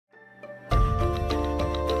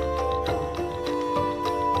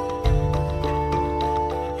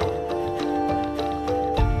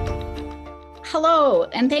Hello,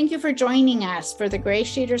 and thank you for joining us for the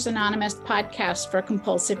GreySheeters Anonymous podcast for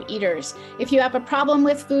compulsive eaters. If you have a problem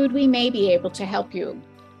with food, we may be able to help you.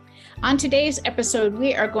 On today's episode,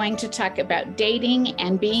 we are going to talk about dating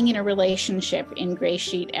and being in a relationship in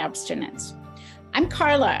GreySheet abstinence. I'm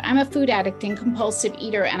Carla. I'm a food addict and compulsive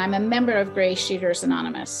eater, and I'm a member of GreySheeters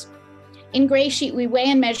Anonymous. In GreySheet, we weigh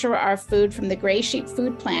and measure our food from the GreySheet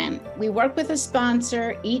food plan. We work with a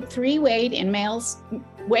sponsor, eat 3 weighed and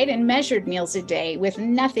measured meals a day with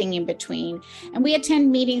nothing in between, and we attend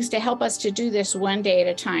meetings to help us to do this one day at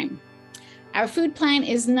a time. Our food plan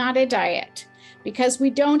is not a diet because we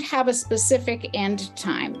don't have a specific end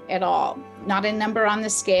time at all, not a number on the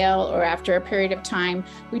scale or after a period of time.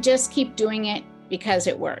 We just keep doing it because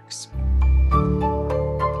it works.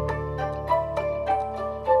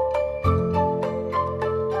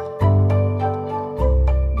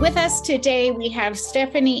 With us today, we have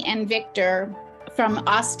Stephanie and Victor from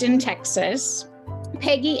Austin, Texas,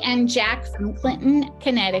 Peggy and Jack from Clinton,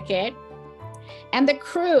 Connecticut, and the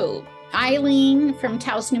crew, Eileen from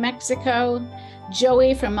Taos, New Mexico,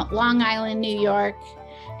 Joey from Long Island, New York,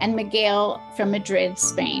 and Miguel from Madrid,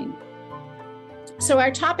 Spain. So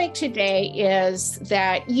our topic today is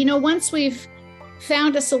that, once we've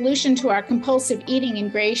found a solution to our compulsive eating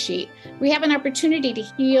in GreySheet, we have an opportunity to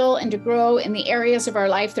heal and to grow in the areas of our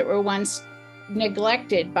life that were once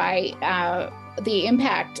neglected by the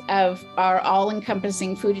impact of our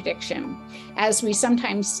all-encompassing food addiction. As we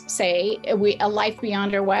sometimes say, a life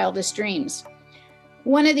beyond our wildest dreams.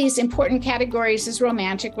 One of these important categories is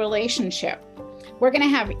romantic relationship. We're going to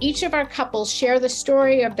have each of our couples share the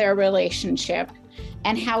story of their relationship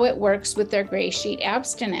and how it works with their GreySheet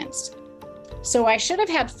abstinence. So I should have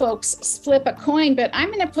had folks flip a coin, but I'm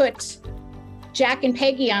going to put Jack and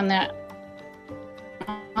Peggy on the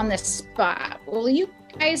spot. Will you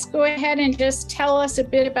guys go ahead and just tell us a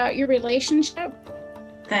bit about your relationship?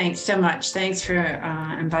 Thanks so much. Thanks for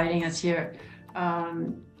inviting us here. I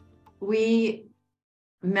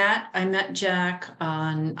met Jack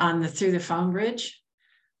through the phone bridge.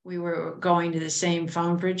 We were going to the same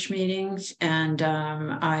phone bridge meetings, and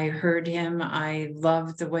I heard him. I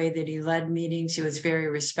loved the way that he led meetings. He was very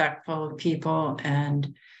respectful of people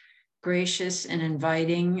and gracious and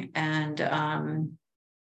inviting. And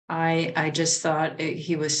I just thought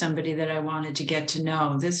he was somebody that I wanted to get to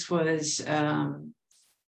know. This was, it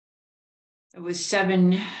was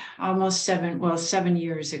 7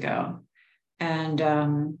 years ago. And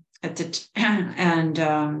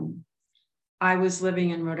I was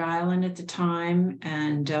living in Rhode Island at the time,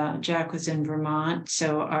 and Jack was in Vermont.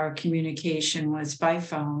 So our communication was by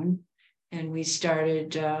phone. And we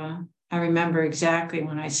started, I remember exactly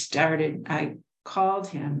when I started, I called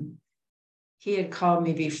him. He had called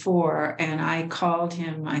me before, and I called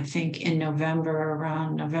him, I think, in November,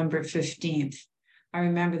 around November 15th. I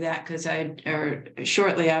remember that because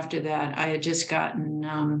shortly after that, I had just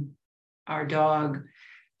gotten our dog.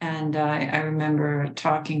 And I remember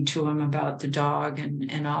talking to him about the dog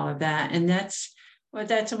and all of that. And that's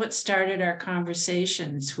what started our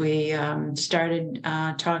conversations. We started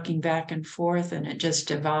talking back and forth, and it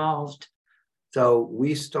just evolved. So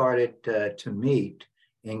we started to meet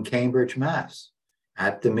in Cambridge, Mass.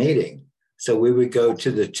 at the meeting. So we would go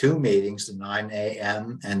to the 2 meetings, the 9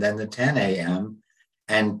 a.m. and then the 10 a.m.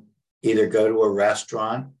 and either go to a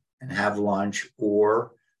restaurant and have lunch,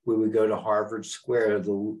 or we would go to Harvard Square,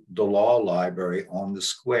 the law library on the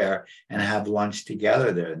square, and have lunch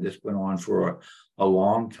together there. This went on for a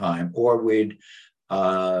long time. Or we'd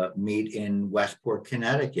meet in Westport,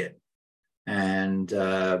 Connecticut. And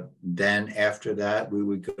then after that, we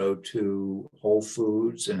would go to Whole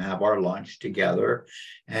Foods and have our lunch together.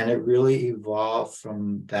 And it really evolved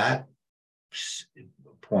from that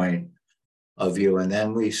point of view. And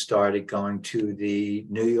then we started going to the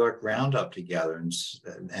New York Roundup together.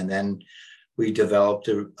 And then we developed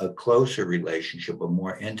a closer relationship, a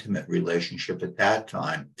more intimate relationship at that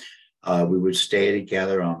time. We would stay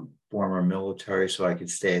together. I'm former military, so I could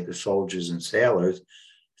stay at the Soldiers and Sailors.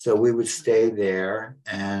 So we would stay there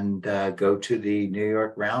and go to the New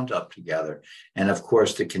York Roundup together. And of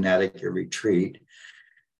course, the Connecticut retreat.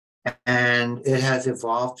 And it has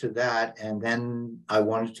evolved to that. And then I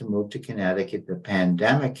wanted to move to Connecticut. The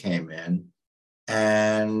pandemic came in,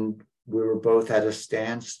 and we were both at a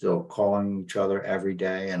standstill, calling each other every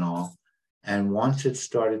day and all. And once it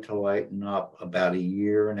started to lighten up, about 1.5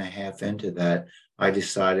 years into that, I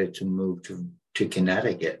decided to move to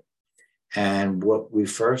Connecticut. And what we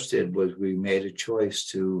first did was we made a choice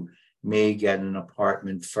to me get an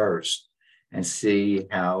apartment first and see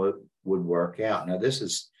how it would work out. Now, this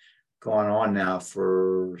is going on now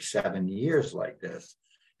for 7 years like this.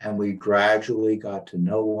 and we gradually got to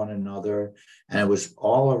know one another. And it was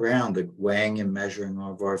all around the weighing and measuring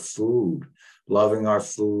of our food, loving our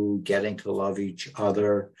food, getting to love each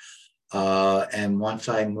other. And once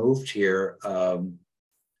I moved here,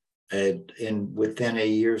 within a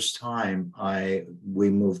year's time, we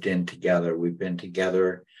moved in together. We've been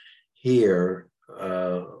together here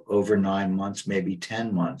over 9 months, maybe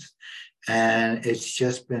 10 months. And it's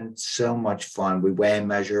just been so much fun. We weigh and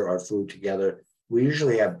measure our food together. We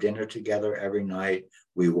usually have dinner together every night.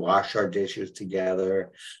 We wash our dishes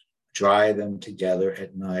together, dry them together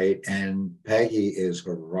at night. And Peggy is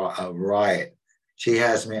a riot. She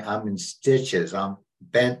has me, I'm in stitches. I'm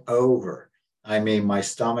bent over. I mean, my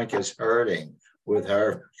stomach is hurting with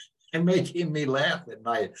her and making me laugh at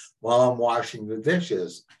night while I'm washing the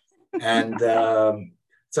dishes. And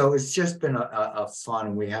so it's just been a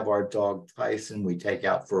fun. We have our dog Tyson. We take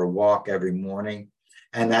out for a walk every morning.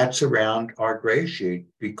 And that's around our GreySheet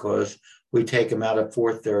because we take him out at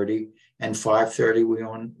 4:30 and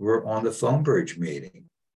 5:30 we're on the phone bridge meeting.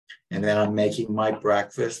 And then I'm making my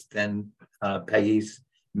breakfast and Peggy's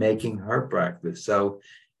making her breakfast. So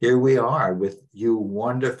here we are with you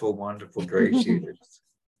wonderful, wonderful GreySheeters.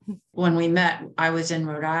 When we met, I was in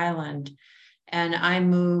Rhode Island and I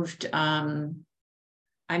moved.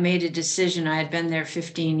 I made a decision. I had been there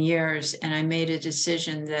 15 years and I made a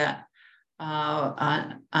decision that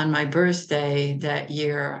on my birthday that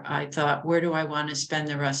year, I thought, where do I want to spend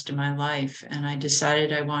the rest of my life? And I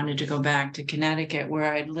decided I wanted to go back to Connecticut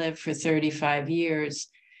where I'd lived for 35 years.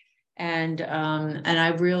 And I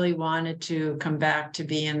really wanted to come back to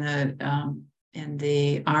be in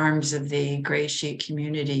the arms of the GreySheet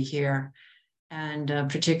community here, and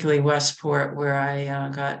particularly Westport, where I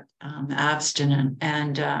got abstinent.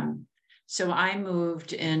 And so I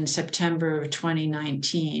moved in September of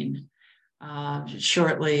 2019,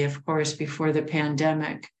 shortly, of course, before the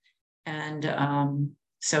pandemic. And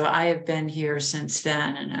so I have been here since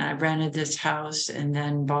then, and I rented this house and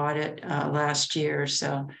then bought it last year.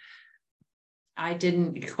 So I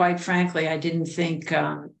didn't, quite frankly, I didn't think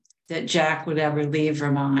that Jack would ever leave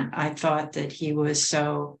Vermont. I thought that he was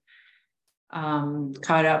so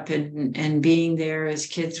caught up in being there. His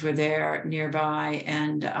kids were there nearby,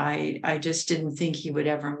 and I just didn't think he would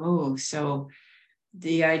ever move. So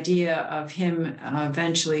the idea of him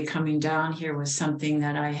eventually coming down here was something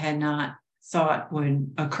that I had not thought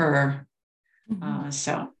would occur.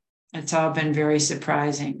 So it's all been very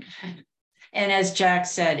surprising. And as Jack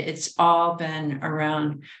said, it's all been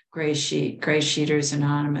around GreySheeters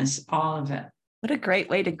Anonymous, all of it. What a great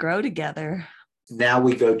way to grow together. Now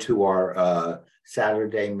we go to our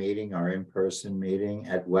Saturday meeting, our in-person meeting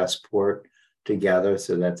at Westport together.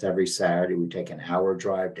 So that's every Saturday. We take an hour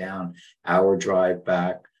drive down, hour drive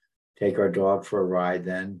back, take our dog for a ride.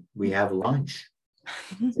 Then we have lunch.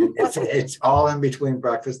 It's all in between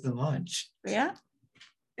breakfast and lunch. Yeah.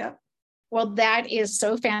 Yep. Well, that is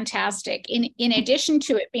so fantastic. In addition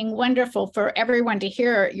to it being wonderful for everyone to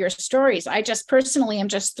hear your stories, I just personally am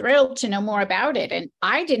just thrilled to know more about it. And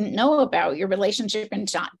I didn't know about your relationship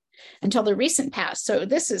until the recent past. So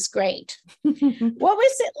this is great. What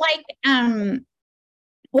was it like?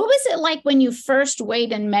 What was it like when you first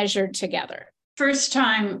weighed and measured together? First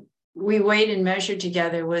time we weighed and measured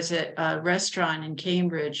together was at a restaurant in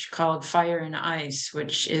Cambridge called Fire and Ice,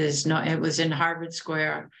 which is it was in Harvard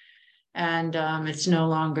Square. And it's no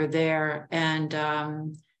longer there.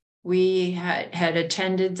 And we had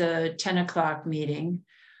attended the 10 o'clock meeting.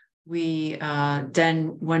 We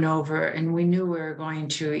then went over and we knew we were going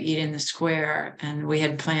to eat in the square, and we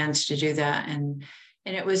had plans to do that. And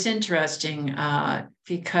it was interesting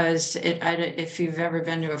because if you've ever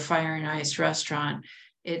been to a Fire and Ice restaurant,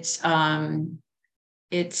 it's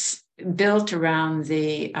built around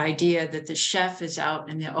the idea that the chef is out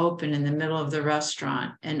in the open in the middle of the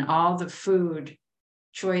restaurant, and all the food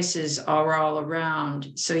choices are all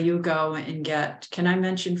around. So you go and get, can I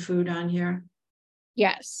mention food on here?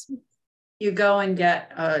 Yes. You go and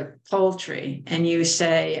get poultry and you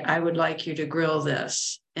say, I would like you to grill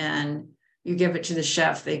this. And you give it to the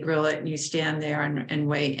chef, they grill it, and you stand there and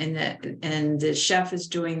wait. And the chef is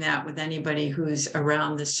doing that with anybody who's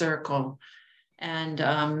around the circle.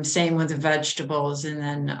 And same with the vegetables, and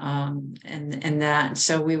then and that.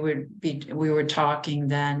 So we were talking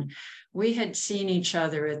then. We had seen each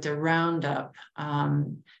other at the roundup,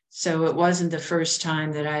 so it wasn't the first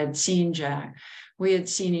time that I had seen Jack. We had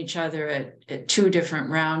seen each other at two different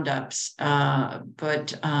roundups,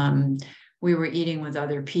 but we were eating with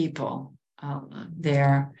other people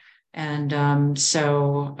there, and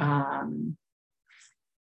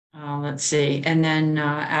let's see. And then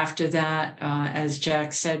after that, as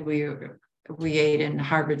Jack said, we ate in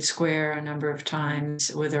Harvard Square a number of times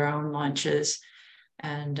with our own lunches.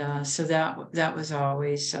 And so that was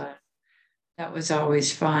always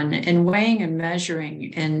fun. And weighing and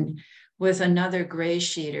measuring and with another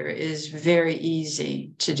GreySheeter is very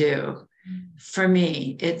easy to do. For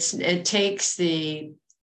me, it takes we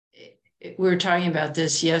were talking about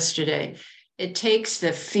this yesterday. It takes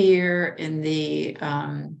the fear and the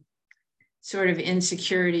sort of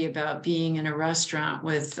insecurity about being in a restaurant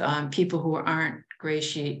with people who aren't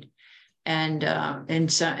GreySheet. And I'm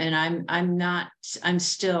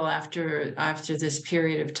still after this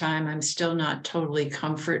period of time, I'm still not totally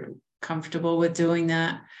comfortable with doing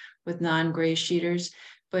that with non-GreySheeters,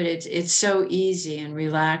 but it's so easy and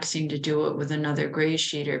relaxing to do it with another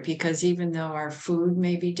GreySheeter, because even though our food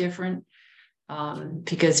may be different,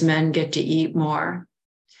 because men get to eat more,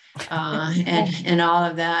 and all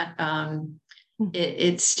of that,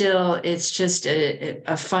 it's just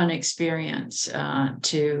a fun experience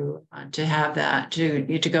to have that,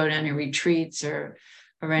 to go to any retreats or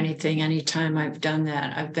anything. Anytime I've done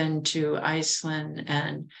that, I've been to Iceland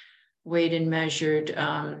and weighed and measured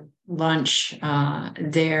lunch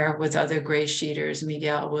there with other GreySheeters.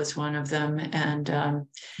 Miguel was one of them, and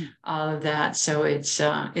all of that. So it's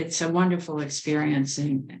a wonderful experience,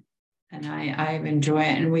 and I enjoy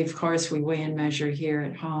it. And we weigh and measure here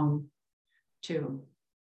at home too.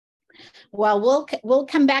 Well, we'll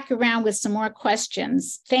come back around with some more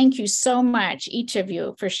questions. Thank you so much, each of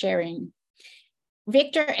you, for sharing.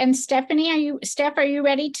 Victor and Stephanie, Steph, are you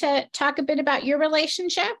ready to talk a bit about your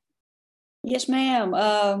relationship? Yes, ma'am.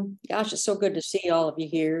 Gosh, it's so good to see all of you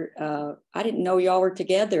here. I didn't know y'all were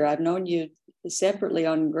together. I've known you separately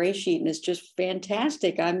on GreySheet, and it's just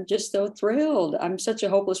fantastic. I'm just so thrilled. I'm such a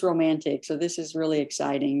hopeless romantic, so this is really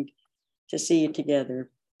exciting to see you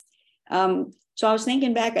together. So I was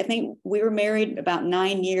thinking back, I think we were married about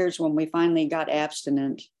 9 years when we finally got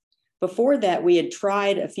abstinent. Before that, we had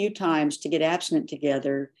tried a few times to get abstinent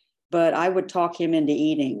together, but I would talk him into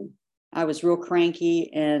eating. I was real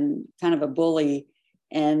cranky and kind of a bully.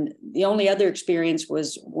 And the only other experience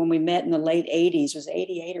was when we met in the late 80s, was it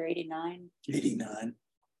 88 or 89? 89.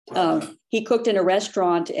 He cooked in a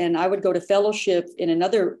restaurant, and I would go to fellowship in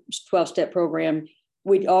another 12-step program.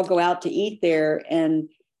 We'd all go out to eat there, and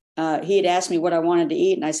he had asked me what I wanted to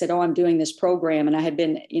eat. And I said, oh, I'm doing this program. And I had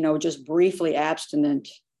been, just briefly abstinent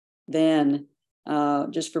then,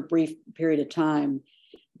 just for a brief period of time.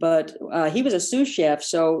 But he was a sous chef.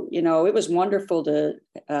 So, it was wonderful to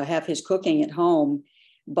have his cooking at home.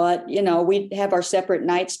 But, we'd have our separate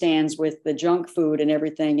nightstands with the junk food and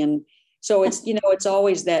everything. And so it's, it's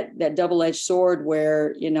always that double-edged sword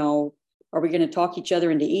where, are we going to talk each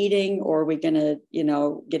other into eating, or are we going to,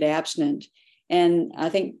 get abstinent? And I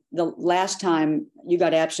think the last time you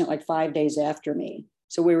got abstinent like 5 days after me.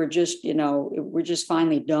 So we were just, we're just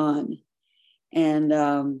finally done. And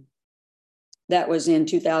that was in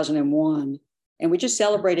 2001. And we just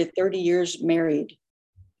celebrated 30 years married,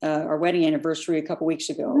 our wedding anniversary a couple weeks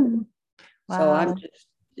ago. Wow. So I'm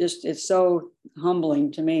just it's so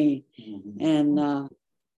humbling to me. And,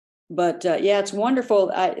 but yeah, it's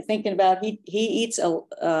wonderful. Thinking about he eats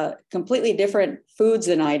a completely different foods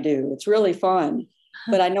than I do. It's really fun,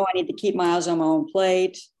 but I know I need to keep my eyes on my own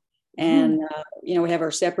plate. And, we have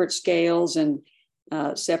our separate scales and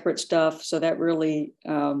separate stuff. So that really,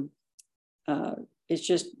 it's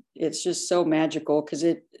just so magical. Because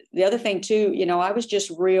the other thing too, I was just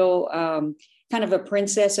real kind of a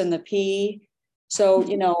princess in the pea. So,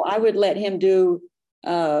 I would let him do,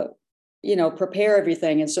 prepare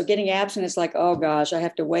everything. And so getting abstinent, it's like, oh gosh, I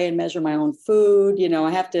have to weigh and measure my own food.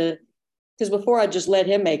 I have to, because before I just let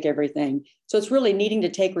him make everything. So it's really needing to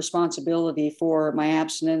take responsibility for my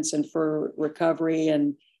abstinence and for recovery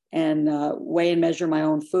and weigh and measure my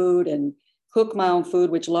own food and cook my own food,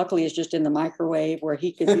 which luckily is just in the microwave where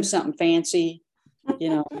he could do something fancy,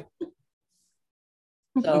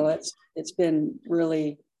 So it's been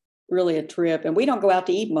really, really a trip. And we don't go out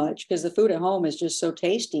to eat much because the food at home is just so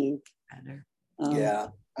tasty. Yeah.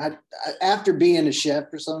 I after being a chef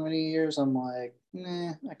for so many years, I'm like,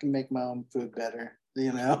 nah, I can make my own food better,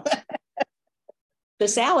 The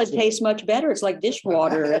salad tastes much better. It's like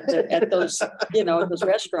dishwater at those, those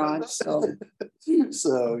restaurants. So yeah.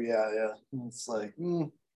 It's like,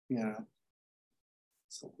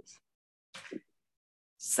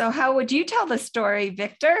 So how would you tell the story,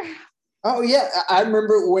 Victor? Oh yeah, I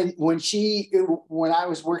remember when I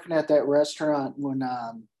was working at that restaurant and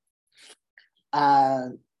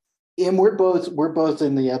we're both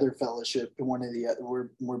in the other fellowship, and one of the other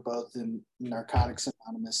we're both in Narcotics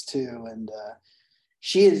Anonymous too, and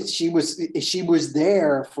she was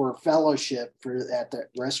there for fellowship at that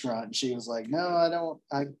restaurant. And she was like, no,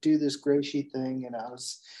 I do this GreySheet thing.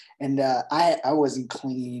 And I wasn't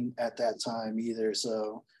clean at that time either.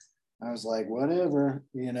 So I was like, whatever,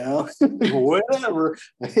 whatever.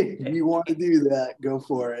 If you want to do that, go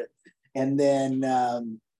for it. And then,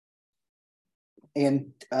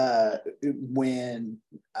 when,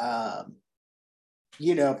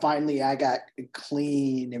 finally I got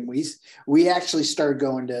clean, and we actually started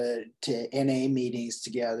going to NA meetings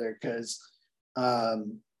together because, I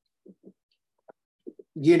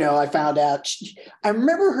found out, I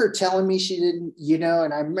remember her telling me she didn't,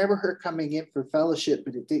 and I remember her coming in for fellowship,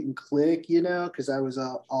 but it didn't click, because I was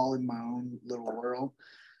all in my own little world.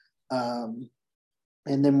 And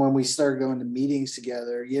then when we started going to meetings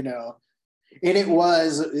together, and it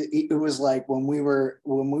was like when we were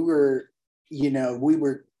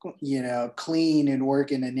clean and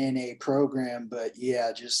working an NA program, but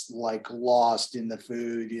just like lost in the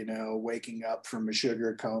food, waking up from a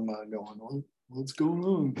sugar coma and going, what's going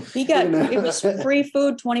on? It was free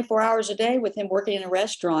food 24 hours a day with him working in a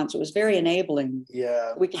restaurant. So it was very enabling.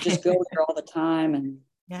 Yeah. We could just go there all the time. And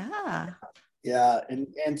yeah.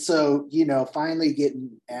 And so, finally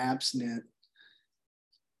getting abstinent.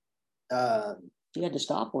 You had to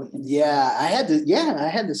stop working. Yeah, I had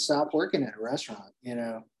to stop working at a restaurant,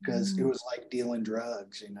 because it was like dealing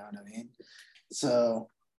drugs, you know what I mean? So,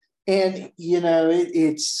 and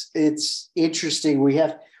it's interesting.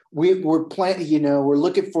 We're planning, we're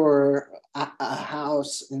looking for a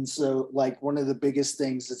house, and so like one of the biggest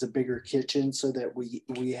things is a bigger kitchen so that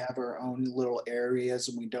we have our own little areas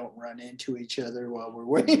and we don't run into each other while we're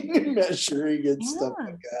weighing and measuring and stuff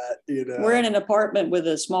like that. We're in an apartment with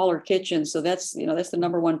a smaller kitchen, so that's the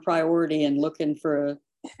number one priority, and looking for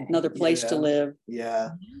another place to live.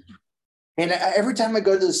 Yeah. And every time I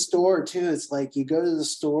go to the store too, it's like you go to the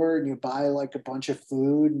store and you buy like a bunch of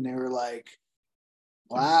food, and they were like,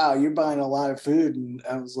 wow, you're buying a lot of food. And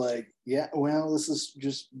I was like, yeah, well, this is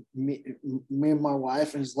just me and my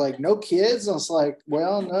wife. And it's like, no kids? I was like,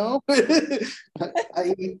 well, no.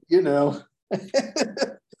 I eat,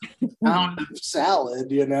 pound of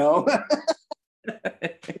salad,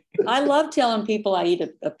 I love telling people I eat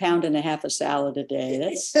a pound and a half of salad a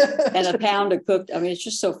day. And a pound of cooked. I mean, it's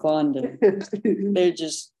just so fun. They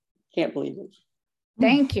just can't believe it.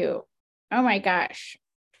 Thank you. Oh my gosh.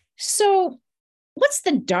 So what's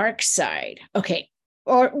the dark side? Okay.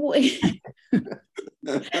 Or I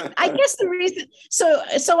guess the reason, so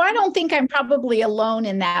I don't think I'm probably alone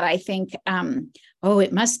in that. I think,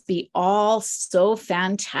 it must be all so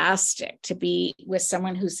fantastic to be with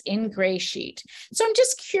someone who's in GreySheet. So I'm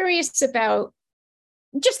just curious about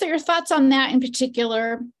just your thoughts on that in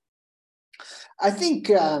particular. I think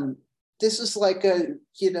this is like a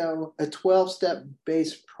 12-step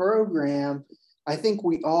based program. I think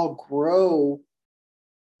we all grow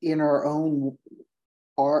in our own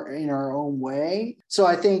way. So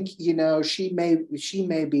I think, she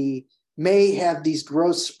may have these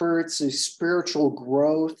growth spurts of spiritual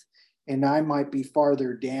growth, and I might be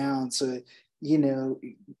farther down. So,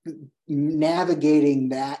 navigating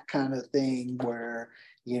that kind of thing where,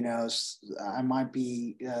 I might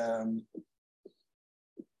be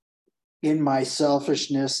in my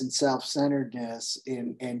selfishness and self-centeredness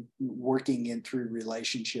and working in through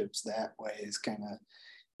relationships that way is kind of.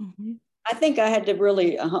 Mm-hmm. I think I had to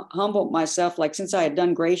really humble myself. Like, since I had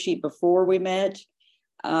done GreySheet before we met,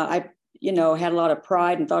 I had a lot of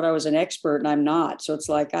pride and thought I was an expert, and I'm not. So it's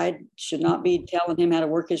like, I should not be telling him how to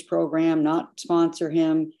work his program, not sponsor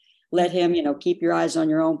him, let him, keep your eyes on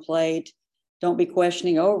your own plate. Don't be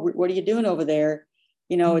questioning, what are you doing over there?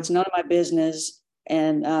 It's none of my business.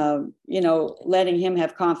 And, letting him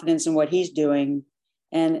have confidence in what he's doing.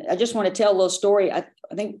 And I just want to tell a little story. I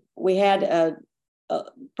think we had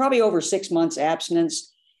probably over 6 months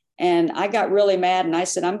abstinence, and I got really mad, and I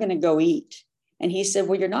said, I'm going to go eat. And he said,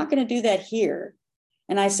 well, you're not going to do that here.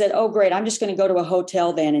 And I said, oh, great. I'm just going to go to a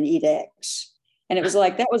hotel then and eat X. And it was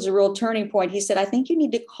like, that was a real turning point. He said, I think you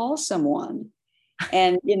need to call someone.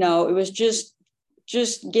 And, it was just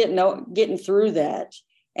getting through that.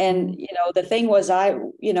 And, the thing was, I,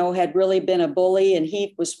 had really been a bully, and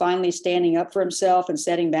he was finally standing up for himself and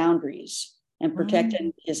setting boundaries and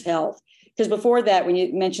protecting his health. Because before that, when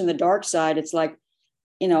you mentioned the dark side, it's like,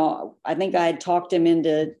 I think I had talked him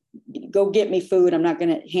into, go get me food. I'm not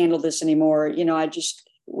going to handle this anymore. I just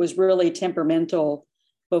was really temperamental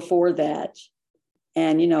before that.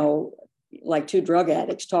 And, like two drug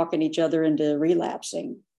addicts talking each other into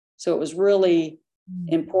relapsing. So it was really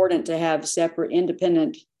important to have separate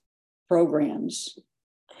independent programs.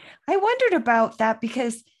 I wondered about that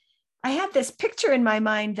because I had this picture in my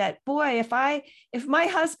mind that, boy, if my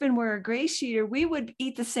husband were a GreySheeter, we would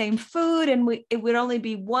eat the same food, and it would only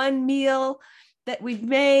be one meal that we'd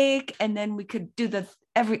make, and then we could do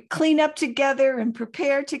every clean up together and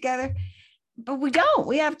prepare together. But we don't.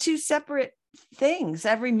 We have two separate things.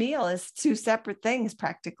 Every meal is two separate things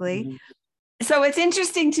practically. Mm-hmm. So it's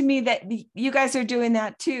interesting to me that you guys are doing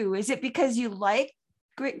that too. Is it because you like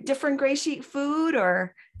different GreySheet food,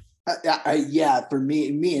 or? Yeah, for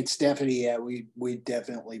me and Stephanie, yeah, we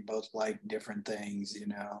definitely both like different things. You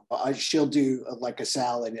know, she'll do like a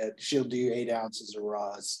salad. She'll do 8 ounces of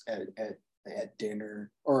raws at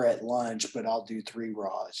dinner or at lunch, but I'll do 3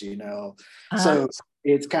 raws. You know, so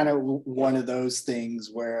it's kind of one of those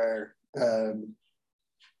things where,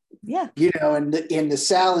 yeah, you know, in the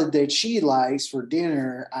salad that she likes for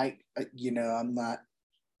dinner, I'm not.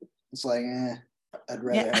 It's like, I'd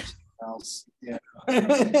rather have something else. Yeah.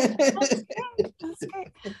 That's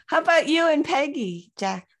great. How about you and Peggy,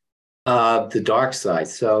 Jack? The dark side.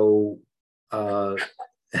 So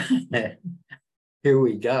here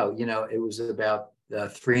we go. You know, it was about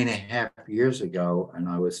 3.5 years ago, and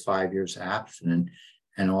I was 5 years abstinent,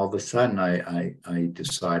 and all of a sudden I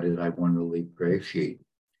decided I wanted to leave GreySheet.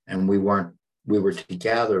 And we were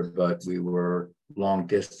together, but we were long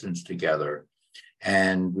distance together.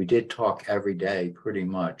 And we did talk every day pretty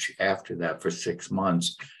much after that for 6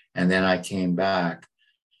 months. And then I came back.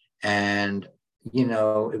 And, you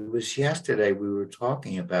know, it was yesterday we were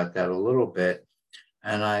talking about that a little bit.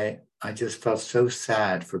 And I just felt so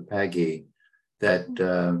sad for Peggy that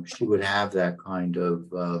she would have that kind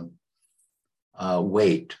of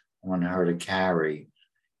weight on her to carry.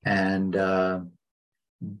 And,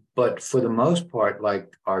 but for the most part,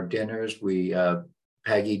 like our dinners,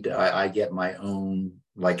 Peggy, I get my own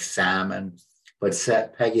like salmon, but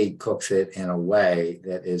Peggy cooks it in a way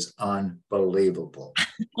that is unbelievable.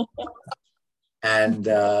 And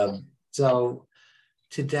so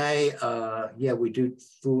today, we do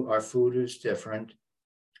food. Our food is different,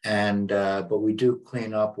 and but we do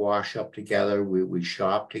clean up, wash up together. We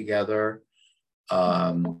shop together.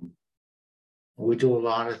 We do a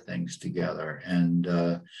lot of things together, and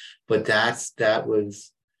but that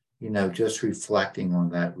was, you know, just reflecting on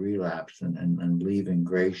that relapse and leaving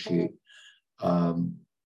GreySheet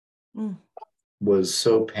was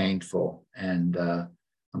so painful. And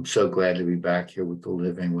I'm so glad to be back here with the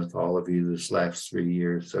living with all of you this last 3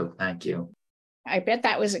 years. So thank you. I bet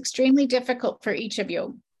that was extremely difficult for each of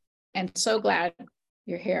you, and so glad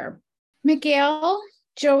you're here. Miguel,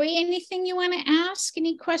 Joey, anything you want to ask?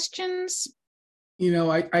 Any questions? You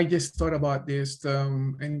know, I just thought about this,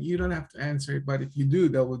 and you don't have to answer it, but if you do,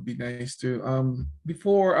 that would be nice too.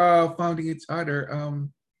 Before finding each other,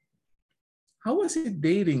 how was it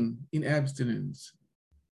dating in abstinence?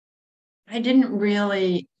 I didn't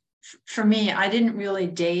really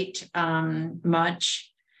date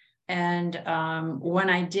much. And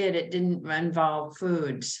when I did, it didn't involve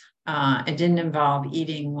foods. It didn't involve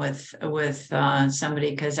eating with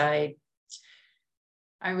somebody, because I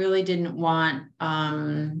really didn't want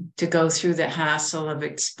to go through the hassle of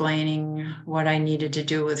explaining what I needed to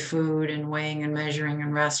do with food and weighing and measuring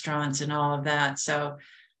in restaurants and all of that. So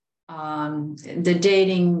the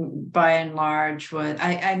dating by and large was,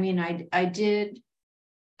 I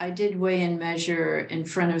did weigh and measure in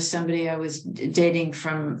front of somebody I was dating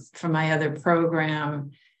from my other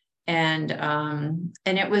program. And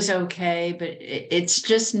it was okay, but it's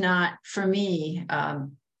just not for me.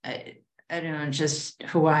 I don't know, just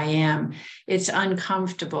who I am. It's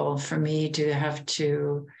uncomfortable for me to have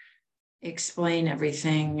to explain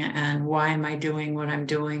everything and why am I doing what I'm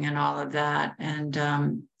doing and all of that.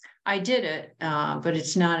 And I did it, but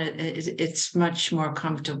it's much more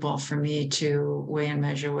comfortable for me to weigh and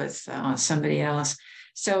measure with somebody else.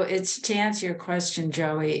 So to answer your question,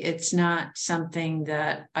 Joey, it's not something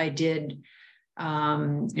that I did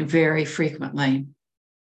very frequently.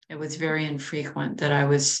 It was very infrequent that I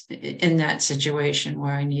was in that situation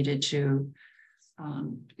where I needed to,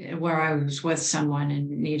 where I was with someone and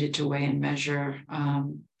needed to weigh and measure.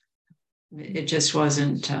 It just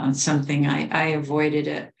wasn't something I avoided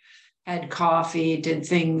it. Had coffee, did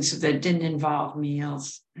things that didn't involve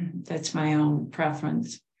meals. That's my own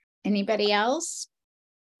preference. Anybody else?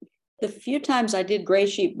 The few times I did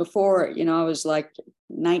GreySheet before, you know, I was like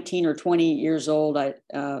 19 or 20 years old. I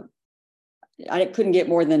couldn't get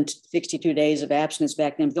more than 62 days of abstinence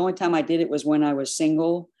back then. The only time I did it was when I was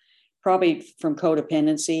single, probably from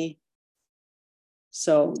codependency.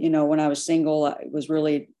 So, you know, when I was single, I was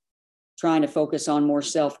really trying to focus on more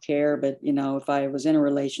self-care. But, you know, if I was in a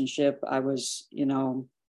relationship, I was, you know,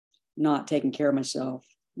 not taking care of myself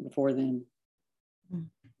before then.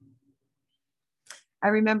 I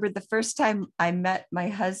remember the first time I met my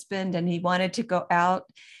husband and he wanted to go out,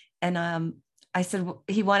 and I said,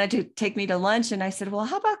 he wanted to take me to lunch. And I said, well,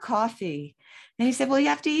 how about coffee? And he said, well, you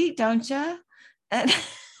have to eat, don't you? And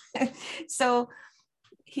so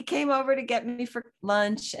he came over to get me for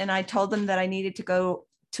lunch. And I told him that I needed to go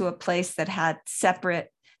to a place that had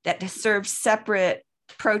that served separate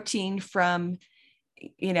protein from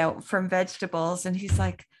vegetables. And he's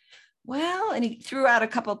like, well, and he threw out a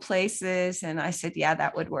couple places. And I said, yeah,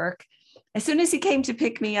 that would work. As soon as he came to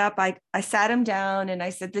pick me up, I sat him down and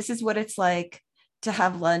I said, this is what it's like to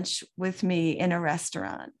have lunch with me in a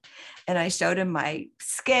restaurant. And I showed him my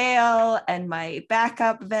scale and my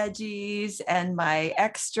backup veggies and my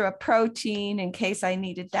extra protein in case I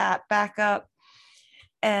needed that backup.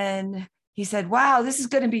 And he said, wow, this is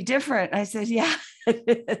going to be different. I said, yeah,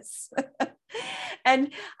 it is.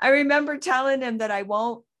 And I remember telling him that I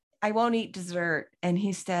won't eat dessert. And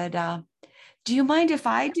he said, do you mind if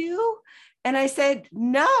I do? And I said,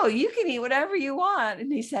 no, you can eat whatever you want.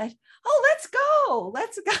 And he said, oh, let's go.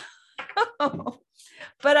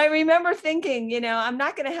 But I remember thinking, I'm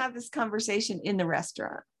not going to have this conversation in the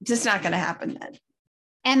restaurant. It's just not going to happen then.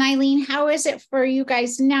 And Eileen, how is it for you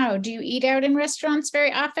guys now? Do you eat out in restaurants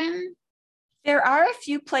very often? There are a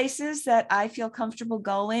few places that I feel comfortable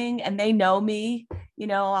going, and they know me.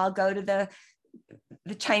 I'll go to the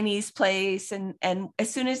Chinese place, and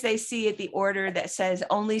as soon as they see the order that says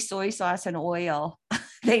only soy sauce and oil,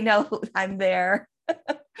 they know I'm there.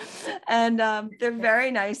 And they're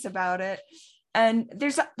very nice about it. And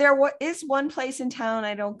there is one place in town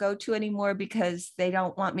I don't go to anymore because they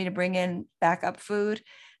don't want me to bring in backup food.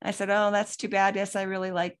 And I said, oh, that's too bad. Yes, I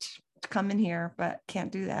really liked to come in here, but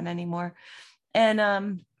can't do that anymore.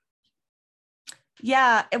 And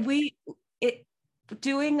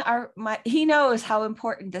he knows how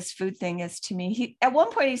important this food thing is to me. At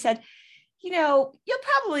one point he said, you'll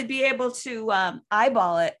probably be able to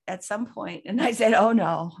eyeball it at some point. And I said, oh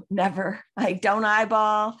no, never. I don't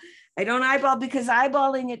eyeball because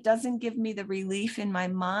eyeballing it doesn't give me the relief in my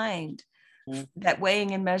mind that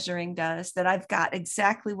weighing and measuring does, that I've got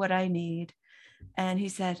exactly what I need. And he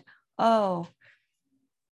said, oh,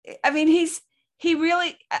 I mean,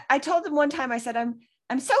 I told him one time, I said,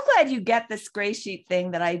 I'm so glad you get this GreySheet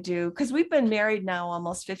thing that I do, because we've been married now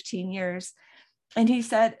almost 15 years. And he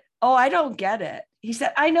said, oh, I don't get it. He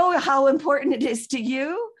said, I know how important it is to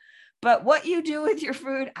you, but what you do with your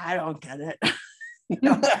food, I don't get it.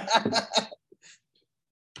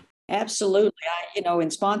 Absolutely. In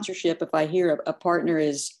sponsorship, if I hear a partner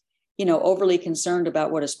is, overly concerned about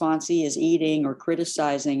what a sponsee is eating or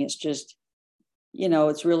criticizing, it's just,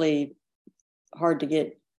 it's really hard to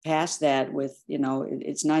get past that with,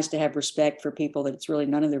 it's nice to have respect for people that it's really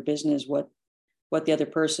none of their business what the other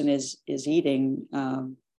person is eating.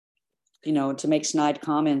 To make snide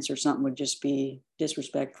comments or something would just be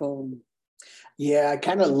disrespectful. Yeah,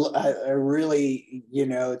 I really,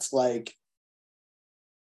 it's like,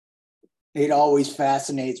 it always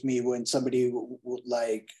fascinates me when somebody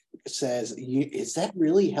like says, is that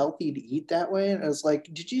really healthy to eat that way? And I was like,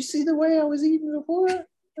 did you see the way I was eating before?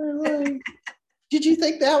 Like, did you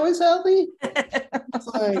think that was healthy? It's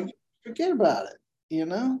like, forget about it,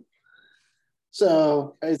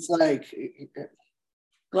 So it's like,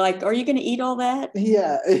 are you going to eat all that?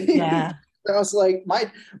 Yeah. Yeah. I was like,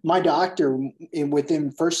 my doctor, within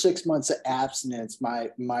the first 6 months of abstinence, my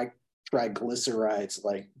triglycerides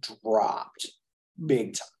dropped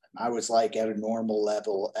big time. I was at a normal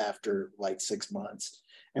level after 6 months.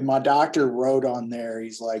 And my doctor wrote on there,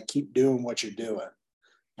 he's like, keep doing what you're doing.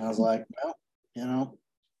 And I was like, well,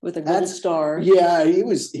 with a gold star. Yeah, he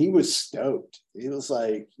was stoked. He was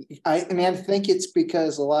like, I think it's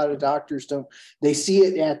because a lot of doctors they see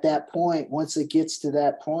it at that point. Once it gets to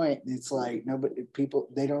that point, it's like,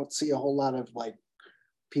 they don't see a whole lot of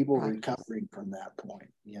people recovering from that point,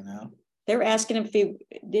 They were asking him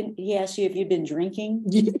he asked you if you'd been drinking?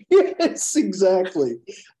 Yes, exactly.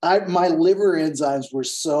 My liver enzymes were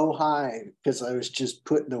so high because I was just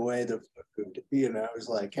putting away the food. I was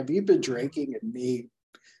like, have you been drinking? And me,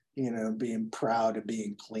 being proud of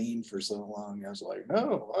being clean for so long. I was like,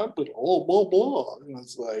 no, I've been blah, blah, blah. And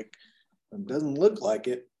it's like, it doesn't look like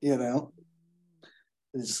it,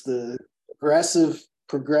 It's the progressive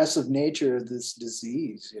nature of this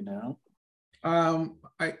disease,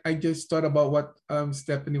 I just thought about what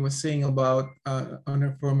Stephanie was saying about on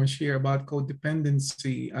her former share about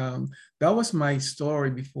codependency. That was my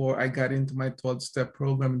story before I got into my 12-step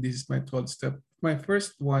program. This is my 12th step. My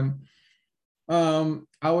first one,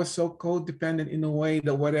 I was so codependent in a way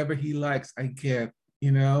that whatever he likes, I get,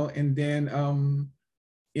 and then,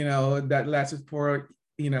 that lasted for,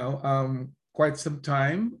 quite some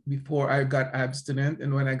time before I got abstinent.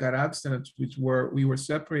 And when I got abstinent, we were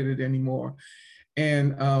separated anymore.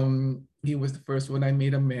 And he was the first one I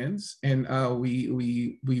made amends, and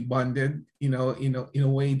we bonded, in a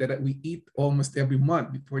way that we eat almost every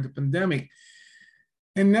month before the pandemic.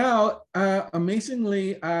 And now,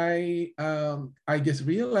 amazingly, I just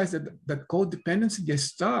realized that codependency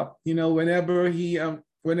just stopped. Whenever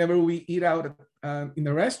we eat out in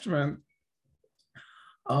a restaurant,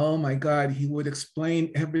 oh my God, he would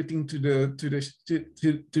explain everything to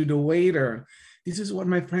the waiter. This is what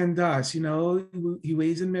my friend does. He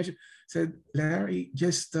weighs and measures. Said, Larry,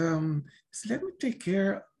 just let me take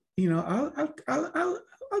care. I'll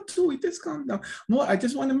do it. Just calm down. No, I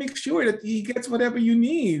just want to make sure that he gets whatever you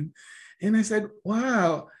need. And I said,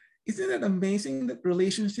 wow, isn't it amazing that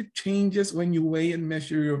relationship changes when you weigh and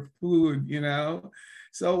measure your food,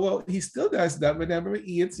 So, well, he still does that. Whenever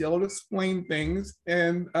he eats, he'll explain things.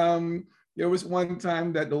 And there was one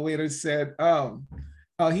time that the waiter said,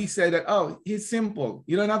 he said that, he's simple.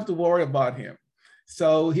 You don't have to worry about him.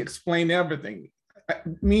 So he explained everything.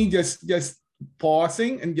 Me just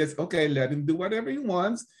pausing and just, okay, let him do whatever he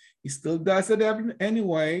wants. He still does it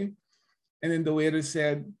anyway. And then the waiter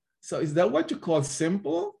said, so is that what you call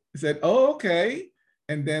simple? He said, oh, okay.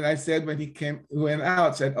 And then I said, when he went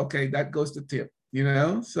out, said, okay, that goes to tip,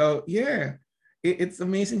 So yeah, it's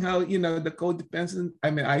amazing how, the codependent,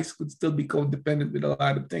 I could still be codependent with a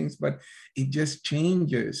lot of things, but it just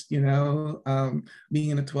changes, being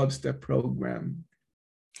in a 12-step program.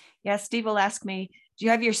 Yeah, Steve will ask me, do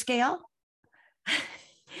you have your scale?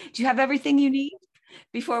 Do you have everything you need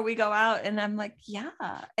before we go out? And I'm like, yeah.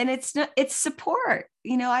 And it's support.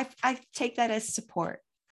 I take that as support.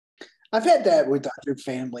 I've had that with other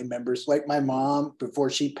family members. Like my mom,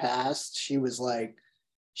 before she passed, she was like,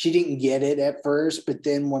 she didn't get it at first, but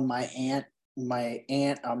then when my aunt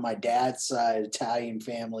on my dad's side, Italian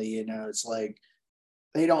family, it's like,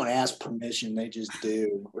 they don't ask permission, they just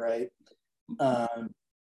do, right?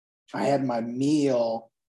 I had my meal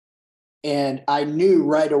and I knew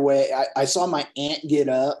right away, I saw my aunt get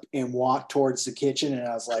up and walk towards the kitchen and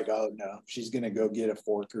I was like, oh no, she's going to go get a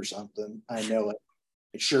fork or something. I know it.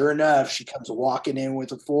 And sure enough, she comes walking in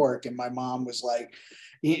with a fork and my mom was like,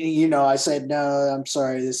 I said, no, I'm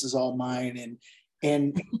sorry, this is all mine.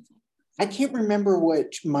 And I can't remember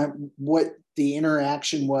what the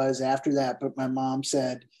interaction was after that, but my mom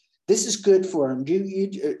said, this is good for him,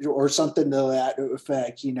 or something to that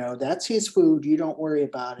effect, that's his food. You don't worry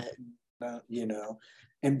about it,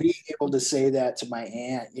 and being able to say that to my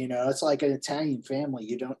aunt, it's like an Italian family.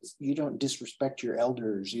 You don't disrespect your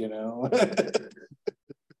elders,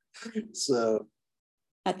 So.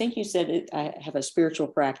 I think you said I have a spiritual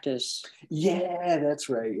practice. Yeah, that's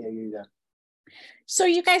right. Yeah. So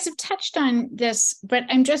you guys have touched on this, but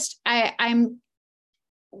I'm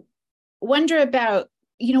wonder about,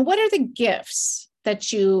 what are the gifts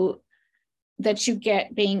that you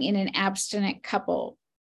get being in an abstinent couple?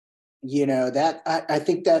 That I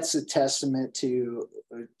think that's a testament to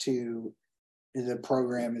the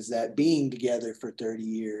program, is that being together for 30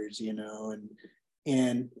 years,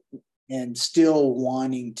 and still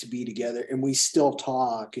wanting to be together, and we still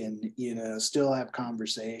talk and still have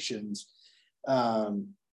conversations.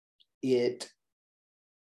 It's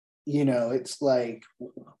like,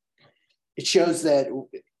 it shows that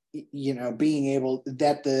being able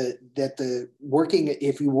that the working,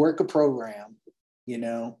 if you work a program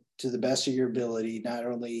to the best of your ability, not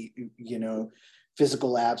only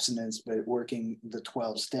physical abstinence, but working the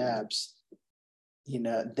 12 steps,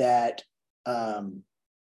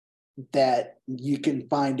 that you can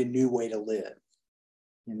find a new way to live.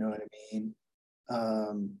 You know what I mean?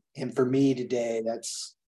 And for me today,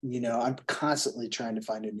 that's, I'm constantly trying to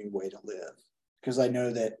find a new way to live, because I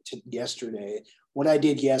know that what I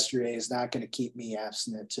did yesterday is not going to keep me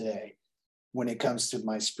abstinent today when it comes to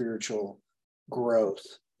my spiritual growth.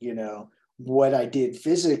 What I did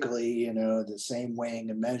physically, the same weighing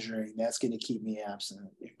and measuring, that's going to keep me abstinent.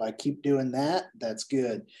 If I keep doing that, that's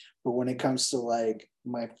good. But when it comes to like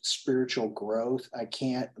my spiritual growth, I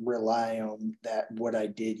can't rely on what I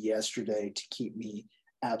did yesterday to keep me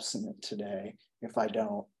abstinent today if I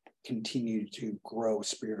don't continue to grow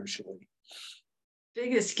spiritually.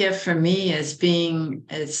 Biggest gift for me is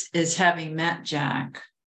having met Jack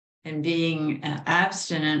and being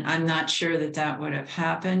abstinent. I'm not sure that would have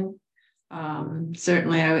happened.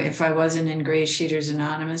 Certainly, if I wasn't in GreySheeters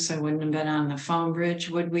Anonymous, I wouldn't have been on the phone bridge.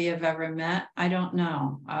 Would we have ever met? I don't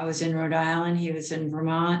know. I was in Rhode Island. He was in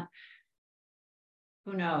Vermont.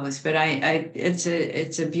 Who knows? But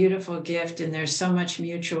it's a beautiful gift, and there's so much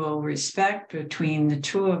mutual respect between the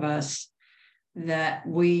two of us that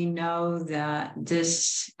we know that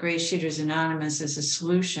this GreySheeters Anonymous is a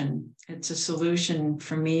solution. It's a solution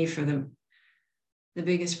for me for the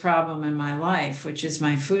biggest problem in my life, which is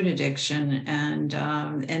my food addiction.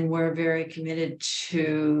 And we're very committed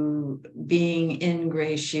to being in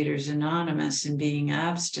GreySheeters Anonymous and being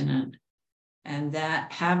abstinent. And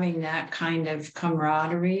that having that kind of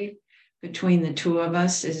camaraderie between the two of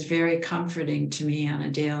us is very comforting to me on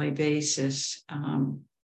a daily basis.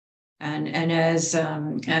 And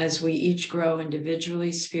as we each grow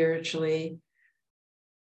individually, spiritually,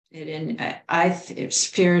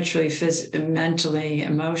 spiritually, physically, mentally,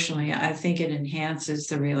 emotionally, I think it enhances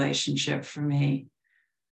the relationship for me.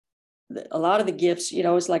 A lot of the gifts,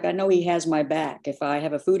 it's like, I know he has my back. If I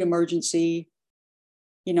have a food emergency,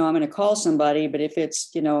 I'm going to call somebody, but if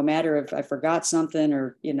it's, a matter of I forgot something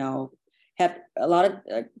or,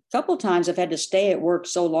 a couple of times I've had to stay at work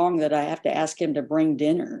so long that I have to ask him to bring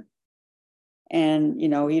dinner. And,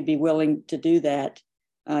 he'd be willing to do that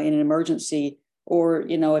in an emergency. Or,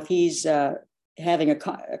 if he's having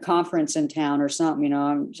a conference in town or something,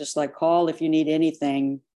 I'm just like, call if you need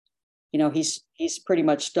anything. He's pretty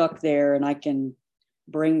much stuck there and I can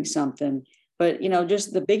bring something. But,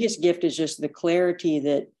 just the biggest gift is just the clarity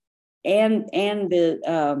that and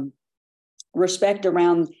the respect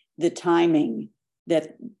around the timing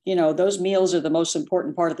that, those meals are the most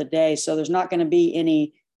important part of the day. So there's not going to be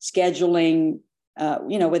any scheduling,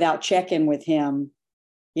 without checking with him,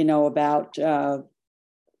 about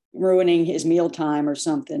ruining his mealtime or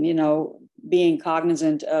something, being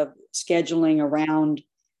cognizant of scheduling around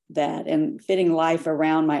that and fitting life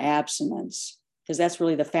around my abstinence, because that's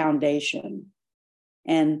really the foundation.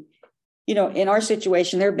 And, in our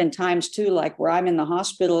situation, there have been times too, like where I'm in the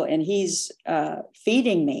hospital and he's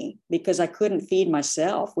feeding me because I couldn't feed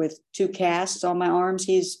myself with 2 casts on my arms.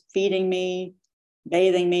 He's feeding me,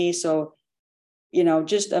 bathing me. So,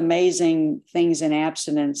 just amazing things in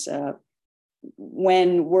abstinence.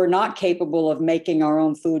 When we're not capable of making our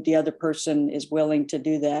own food, the other person is willing to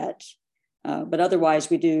do that. But otherwise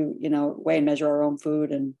we do, weigh and measure our own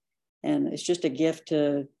food. And it's just a gift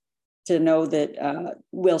to know that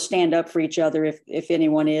we'll stand up for each other if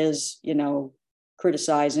anyone is,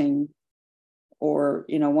 criticizing or,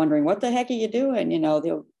 wondering what the heck are you doing?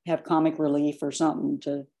 They'll have comic relief or something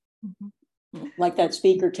to, like that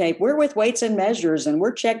speaker tape. We're with weights and measures and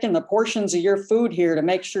we're checking the portions of your food here to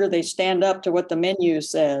make sure they stand up to what the menu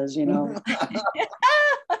says,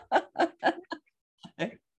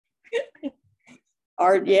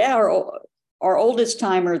 Our oldest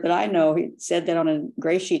timer that I know, he said that on a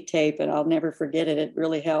GreySheet tape and I'll never forget it. It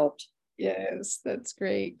really helped. Yes, that's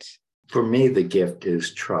great. For me, the gift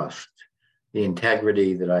is trust. The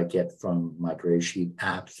integrity that I get from my GreySheet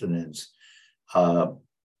abstinence,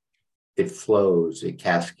 it flows, it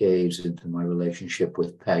cascades into my relationship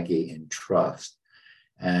with Peggy in trust.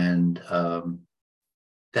 And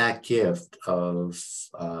that gift of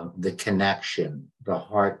the connection, the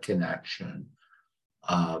heart connection,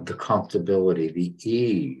 the comfortability, the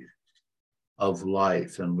ease of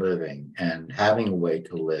life and living and having a way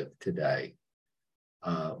to live today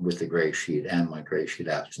with the GreySheet and my GreySheet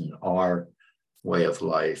abstinence, our way of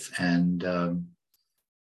life. And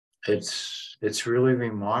it's really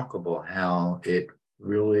remarkable how it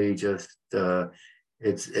really just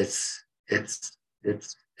it's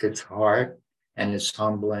hard and it's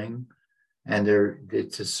humbling, and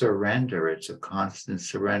it's a surrender. It's a constant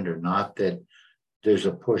surrender. Not that there's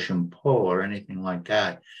a push and pull or anything like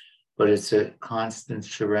that, but it's a constant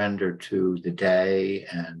surrender to the day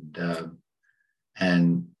and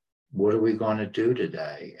what are we going to do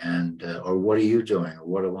today? And, or what are you doing? Or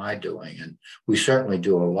what am I doing? And we certainly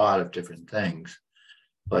do a lot of different things,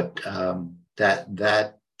 but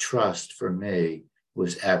that trust for me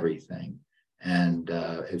was everything. And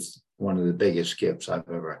it's one of the biggest gifts I've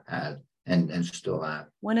ever had and still have.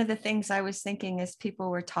 One of the things I was thinking as people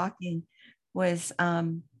were talking was,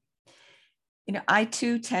 I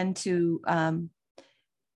too tend to,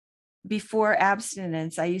 before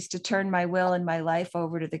abstinence, I used to turn my will and my life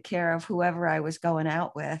over to the care of whoever I was going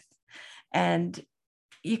out with. And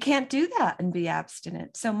you can't do that and be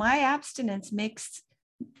abstinent. So my abstinence makes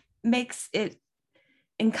it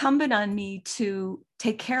incumbent on me to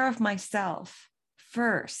take care of myself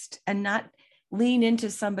first and not lean into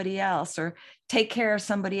somebody else or take care of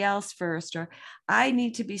somebody else first, or I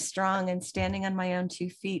need to be strong and standing on my own 2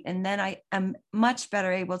 feet. And then I am much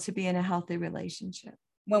better able to be in a healthy relationship.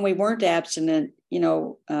 When we weren't abstinent,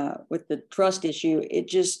 with the trust issue,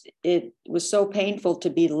 it was so painful to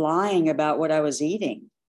be lying about what I was eating.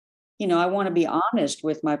 I want to be honest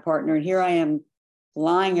with my partner. And here I am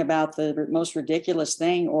lying about the most ridiculous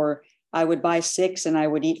thing, or I would buy 6 and I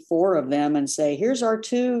would eat 4 of them and say, here's our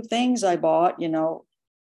 2 things I bought,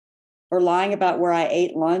 or lying about where I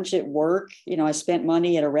ate lunch at work. I spent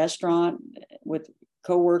money at a restaurant with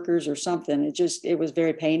coworkers or something. It was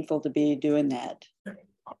very painful to be doing that. I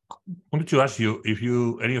wanted to ask you if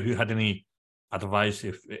any of you had any advice,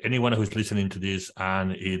 if anyone who's listening to this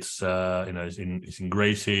and it's it's in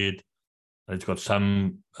GreySheet and it's got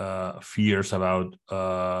some fears about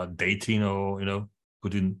dating or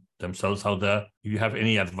putting themselves out there. Do you have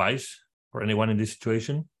any advice for anyone in this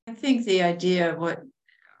situation? I think the idea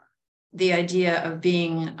of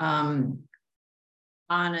being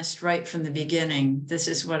honest right from the beginning. This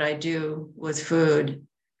is what I do with food,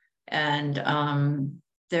 and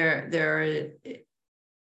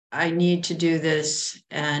I need to do this,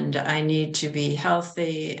 and I need to be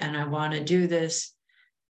healthy, and I want to do this.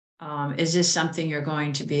 Is this something you're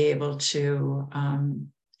going to be able to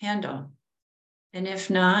handle? And if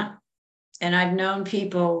not, and I've known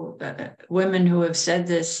people, women who have said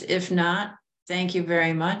this, if not, thank you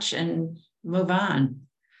very much and move on.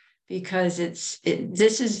 Because this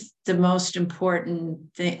is the most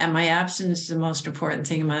important thing, and my abstinence is the most important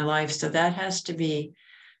thing in my life. So that has to be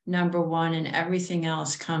number one, and everything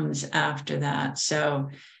else comes after that. So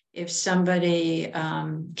if somebody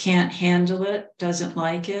can't handle it, doesn't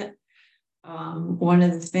like it, one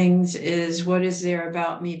of the things is, what is there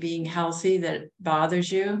about me being healthy that bothers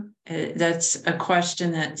you? That's a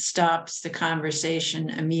question that stops the conversation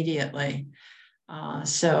immediately.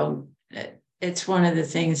 So it's one of the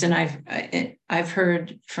things, and I've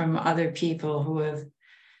heard from other people who have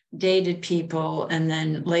dated people and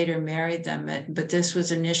then later married them, but this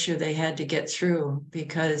was an issue they had to get through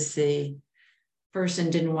because the person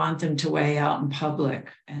didn't want them to weigh out in public,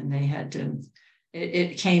 and they had to.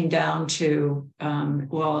 It came down to,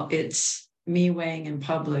 well, it's me weighing in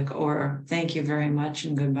public, or thank you very much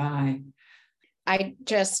and goodbye. I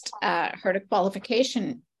just heard a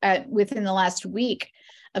qualification within the last week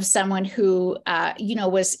of someone who,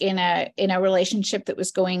 was in a relationship that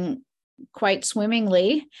was going quite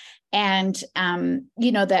swimmingly, and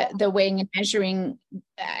the weighing and measuring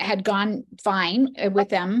had gone fine with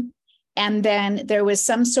them. And then there was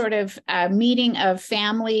some sort of meeting of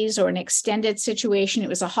families or an extended situation. It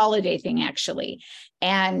was a holiday thing, actually.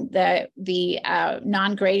 And the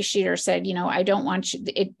non-GreySheeter said, I don't want you,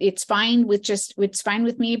 it's fine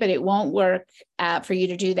with me, but it won't work for you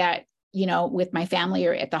to do that, with my family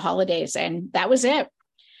or at the holidays. And that was it.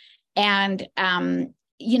 And,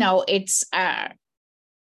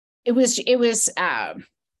 it was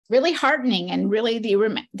really heartening, and really the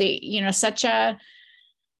such a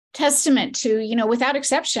testament to, without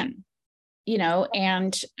exception,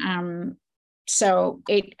 and so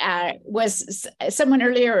it was someone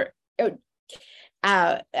earlier.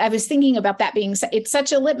 I was thinking about that being, it's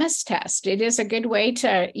such a litmus test. It is a good way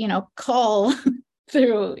to, cull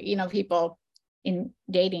through, people in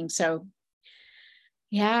dating. So,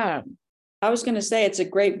 yeah. I was going to say it's a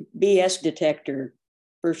great BS detector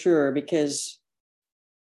for sure, because,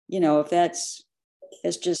 if that's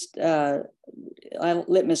just a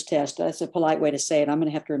litmus test. That's a polite way to say it. I'm going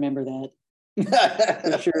to have to remember that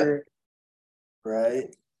for sure.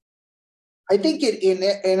 Right. I think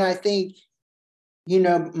and I think,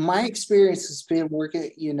 my experience has been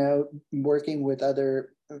working with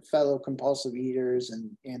other fellow compulsive eaters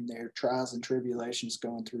and their trials and tribulations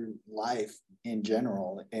going through life in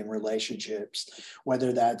general, in relationships,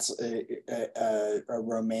 whether that's a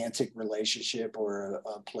romantic relationship or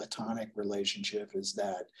a platonic relationship, is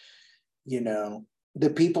that,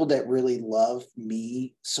 the people that really love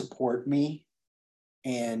me support me,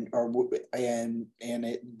 and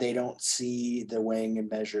they don't see the weighing and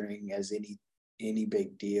measuring as any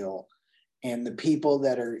big deal. And the people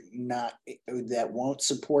that won't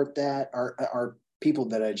support that are people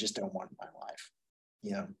that I just don't want in my life.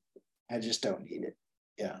 I just don't need it.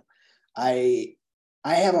 Yeah. I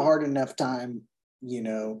have a hard enough time,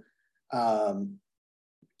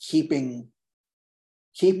 keeping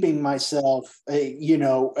myself,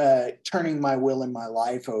 turning my will and my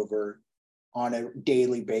life over on a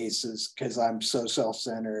daily basis, because I'm so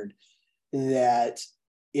self-centered, that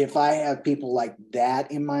if I have people like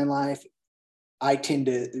that in my life, I tend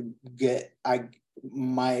to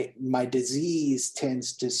my disease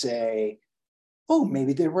tends to say, oh,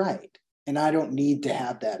 maybe they're right. And I don't need to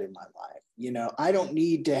have that in my life. I don't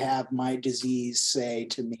need to have my disease say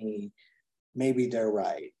to me, maybe they're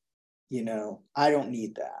right. I don't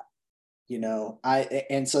need that.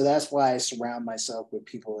 And so that's why I surround myself with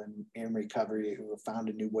people in recovery who have found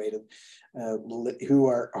a new way to, who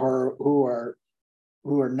are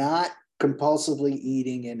not compulsively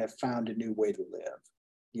eating and have found a new way to live.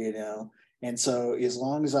 you know? And so as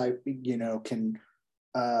long as I, you know, can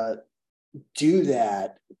do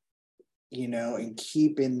that, you know, and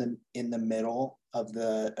keep in the middle of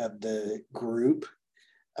the group,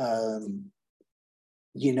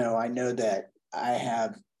 you know, I know that I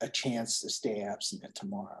have a chance to stay abstinent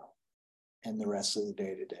tomorrow and the rest of the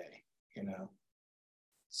day today, you know.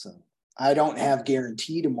 So I don't have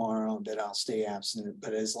guarantee tomorrow that I'll stay abstinent,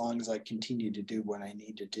 but as long as I continue to do what I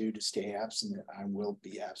need to do to stay abstinent, I will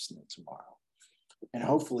be abstinent tomorrow. And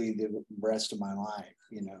hopefully the rest of my life,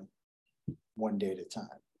 you know, one day at a time.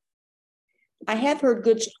 I have heard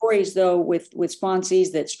good stories though with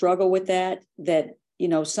sponsees that struggle with that, you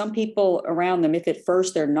know, some people around them, if at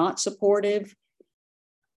first they're not supportive,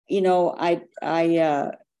 you know, I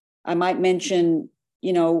might mention,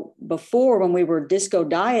 you know, before when we were disco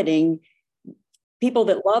dieting, people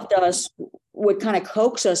that loved us would kind of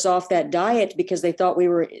coax us off that diet because they thought we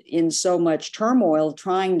were in so much turmoil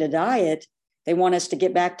trying to diet. They want us to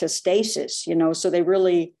get back to stasis, you know, so they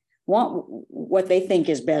really want what they think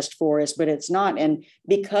is best for us, but it's not. And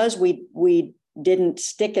because we didn't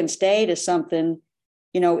stick and stay to something,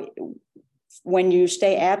 you know, when you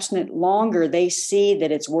stay abstinent longer, they see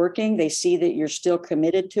that it's working. They see that you're still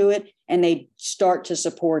committed to it, and they start to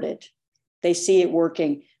support it. They see it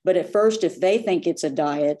working. But at first, if they think it's a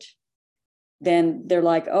diet, then they're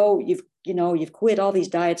like, oh, you've quit all these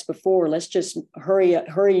diets before. Let's just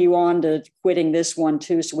hurry you on to quitting this one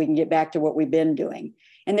too, so we can get back to what we've been doing.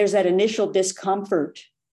 And there's that initial discomfort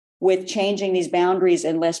with changing these boundaries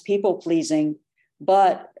and less people pleasing.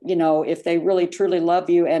 But, you know, if they really truly love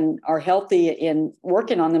you and are healthy in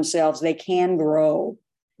working on themselves, they can grow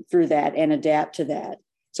through that and adapt to that.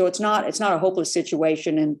 So it's not a hopeless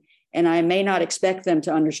situation. And I may not expect them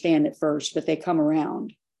to understand at first, but they come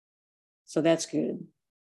around. So that's good.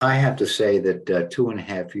 I have to say that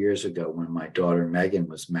 2.5 years ago, when my daughter Megan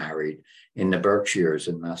was married in the Berkshires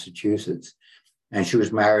in Massachusetts, and she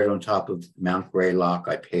was married on top of Mount Greylock,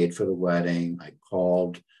 I paid for the wedding. I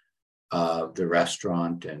called the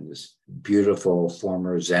restaurant, and this beautiful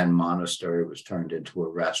former Zen monastery was turned into a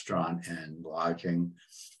restaurant and lodging.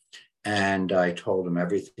 And I told them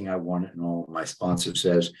everything I wanted, and all. My sponsor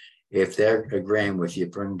says, if they're agreeing with you,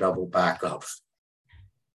 bring double backup.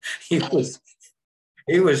 He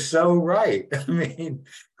was so right. I mean,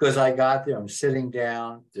 because I got there, I'm sitting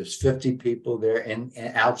down, there's 50 people there in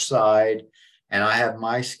outside, and I have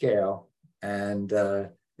my scale, and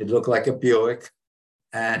it looked like a Buick,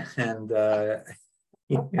 and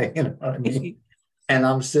you know what I mean? And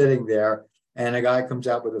I'm sitting there, and a guy comes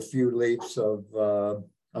out with a few leaves of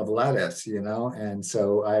lettuce, you know, and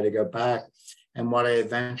so I had to go back. And what I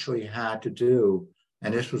eventually had to do,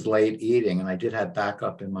 and this was late eating, and I did have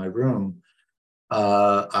backup in my room,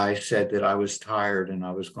 I said that I was tired and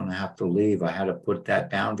I was going to have to leave. I had to put that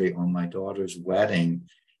boundary on my daughter's wedding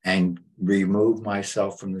and remove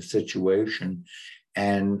myself from the situation.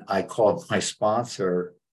 And I called my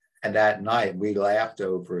sponsor, and that night we laughed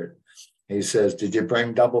over it. He says, did you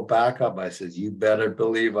bring double backup? I said, you better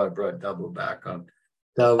believe I brought double backup.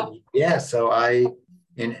 So yeah, so I,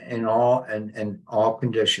 in all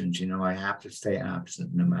conditions, you know, I have to stay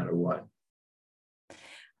absent no matter what.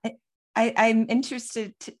 I'm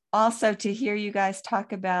interested also to hear you guys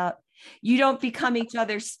talk about, you don't become each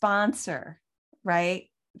other's sponsor, right?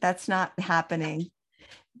 That's not happening.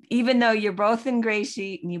 Even though you're both in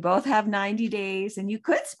GreySheet and you both have 90 days and you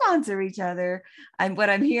could sponsor each other. And what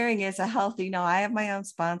I'm hearing is a healthy, no, I have my own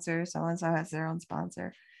sponsor. So-and-so has their own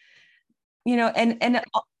sponsor, you know, and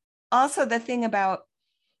also the thing about,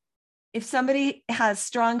 if somebody has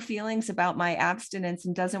strong feelings about my abstinence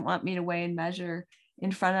and doesn't want me to weigh and measure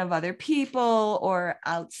in front of other people or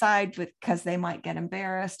outside because they might get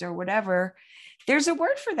embarrassed or whatever, there's a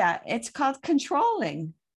word for that. It's called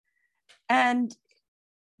controlling. And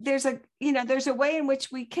there's a way in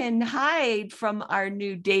which we can hide from our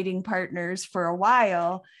new dating partners for a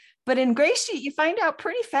while, but in GreySheet, you find out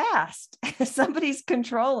pretty fast if somebody's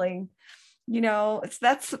controlling, you know.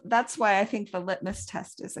 That's why I think the litmus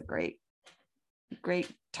test is a great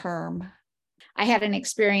term. I had an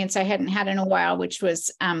experience I hadn't had in a while, which was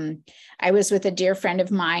I was with a dear friend of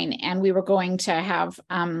mine, and we were going to have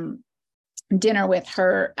dinner with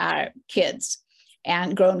her kids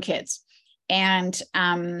and grown kids. And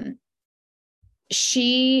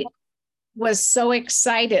she was so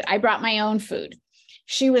excited. I brought my own food.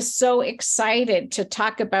 She was so excited to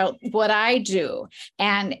talk about what I do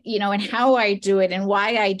and, you know, and how I do it and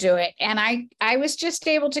why I do it. And I was just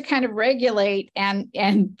able to kind of regulate and,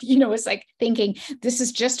 you know, it's like thinking, this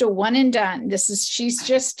is just a one and done. She's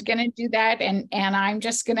just going to do that. And I'm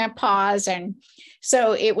just going to pause. And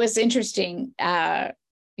so it was interesting.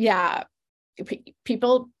 yeah,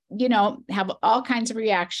 people, have all kinds of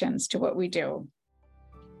reactions to what we do.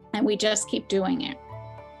 And we just keep doing it.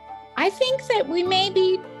 I think that we may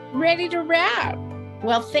be ready to wrap.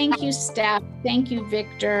 Well, thank you, Steph. Thank you,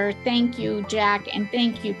 Victor. Thank you, Jack. And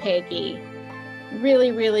thank you, Peggy.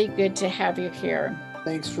 Really, really good to have you here.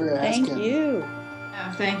 Thanks for asking. Thank you.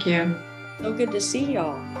 Thank you. So good to see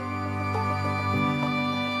y'all.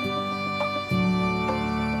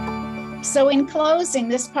 So in closing,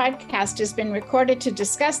 this podcast has been recorded to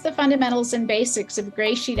discuss the fundamentals and basics of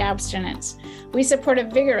GreySheet abstinence. We support a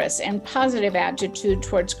vigorous and positive attitude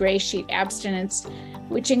towards GreySheet abstinence,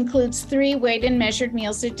 which includes 3 weighed and measured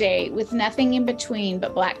meals a day with nothing in between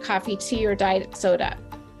but black coffee, tea, or diet soda.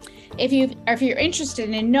 If you're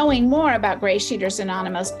interested in knowing more about GreySheeters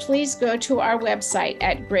Anonymous, please go to our website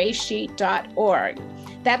at GreySheet.org.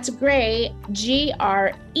 That's Grey,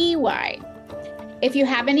 Grey. If you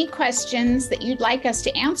have any questions that you'd like us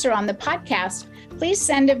to answer on the podcast, please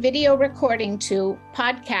send a video recording to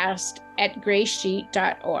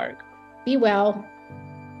podcast@GreySheet.org. Be well.